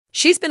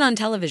She's been on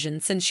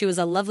television since she was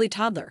a lovely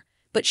toddler,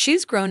 but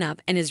she's grown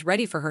up and is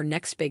ready for her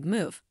next big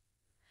move.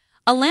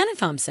 Alana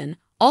Thompson,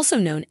 also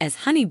known as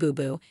Honey Boo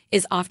Boo,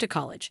 is off to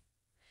college.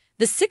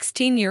 The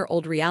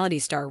 16-year-old reality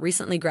star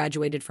recently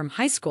graduated from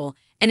high school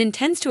and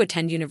intends to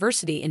attend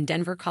university in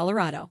Denver,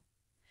 Colorado.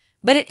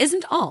 But it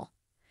isn't all.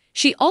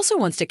 She also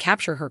wants to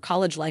capture her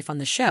college life on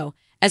the show,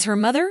 as her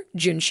mother,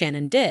 June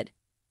Shannon, did.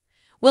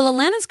 Will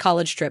Alana's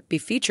college trip be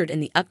featured in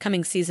the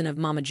upcoming season of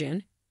Mama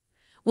June?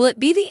 Will it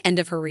be the end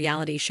of her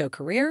reality show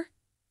career?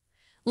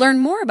 Learn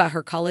more about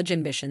her college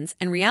ambitions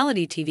and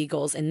reality TV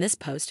goals in this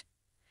post.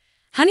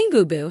 Honey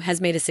Boo Boo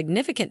has made a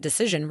significant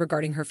decision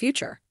regarding her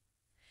future.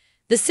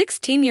 The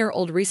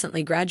 16-year-old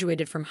recently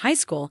graduated from high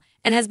school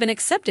and has been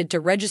accepted to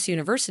Regis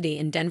University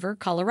in Denver,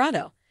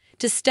 Colorado,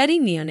 to study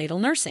neonatal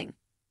nursing.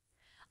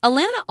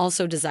 Alana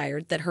also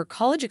desired that her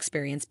college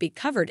experience be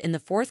covered in the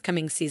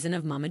forthcoming season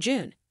of Mama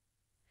June.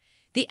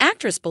 The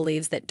actress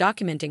believes that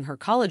documenting her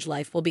college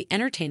life will be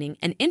entertaining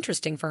and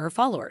interesting for her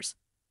followers.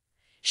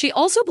 She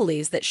also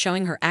believes that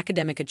showing her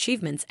academic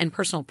achievements and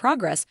personal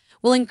progress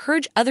will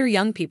encourage other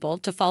young people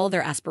to follow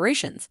their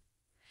aspirations.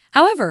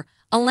 However,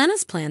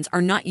 Alana's plans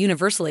are not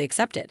universally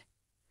accepted.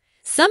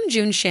 Some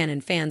June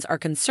Shannon fans are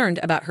concerned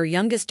about her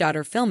youngest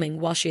daughter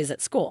filming while she is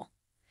at school.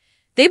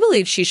 They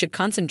believe she should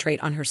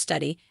concentrate on her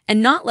study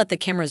and not let the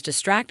cameras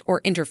distract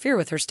or interfere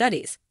with her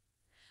studies.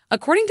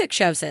 According to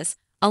Xhevsis,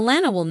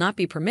 Alana will not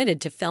be permitted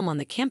to film on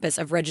the campus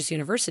of Regis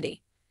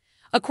University.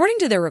 According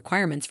to their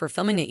requirements for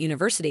filming at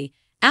university,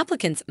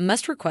 applicants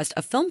must request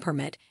a film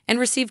permit and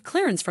receive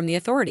clearance from the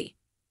authority.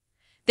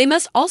 They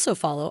must also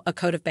follow a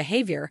code of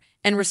behavior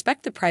and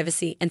respect the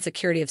privacy and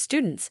security of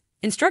students,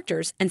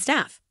 instructors, and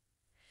staff.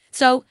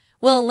 So,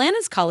 will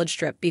Alana's college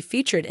trip be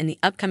featured in the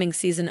upcoming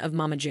season of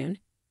Mama June?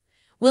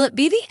 Will it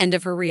be the end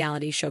of her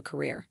reality show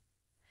career?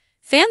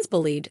 Fans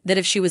believed that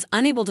if she was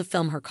unable to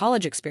film her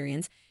college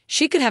experience,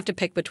 she could have to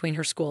pick between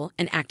her school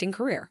and acting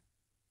career.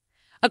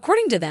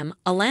 According to them,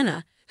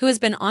 Alana, who has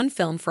been on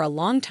film for a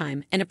long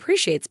time and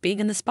appreciates being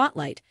in the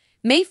spotlight,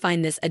 may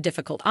find this a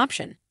difficult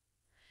option.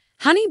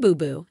 Honey Boo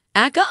Boo,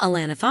 aka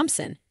Alana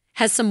Thompson,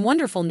 has some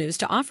wonderful news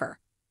to offer.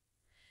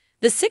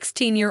 The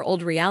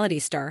 16-year-old reality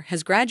star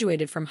has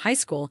graduated from high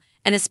school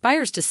and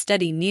aspires to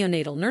study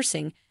neonatal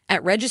nursing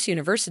at Regis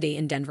University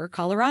in Denver,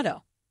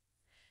 Colorado.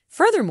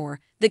 Furthermore,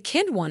 the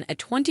kid won a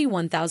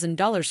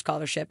 $21,000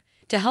 scholarship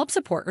to help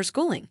support her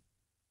schooling.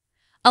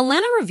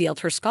 Alana revealed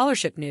her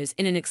scholarship news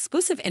in an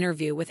exclusive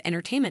interview with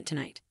Entertainment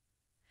Tonight.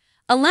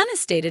 Alana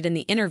stated in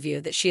the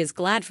interview that she is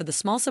glad for the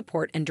small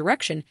support and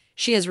direction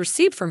she has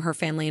received from her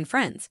family and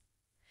friends.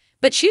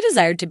 But she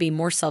desired to be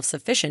more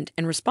self-sufficient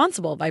and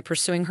responsible by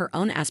pursuing her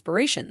own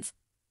aspirations.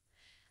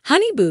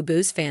 Honey Boo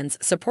Boo's fans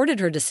supported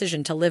her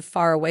decision to live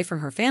far away from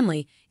her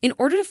family in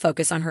order to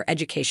focus on her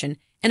education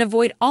and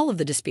avoid all of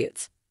the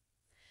disputes.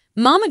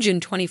 Mama June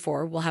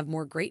 24 will have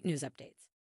more great news updates.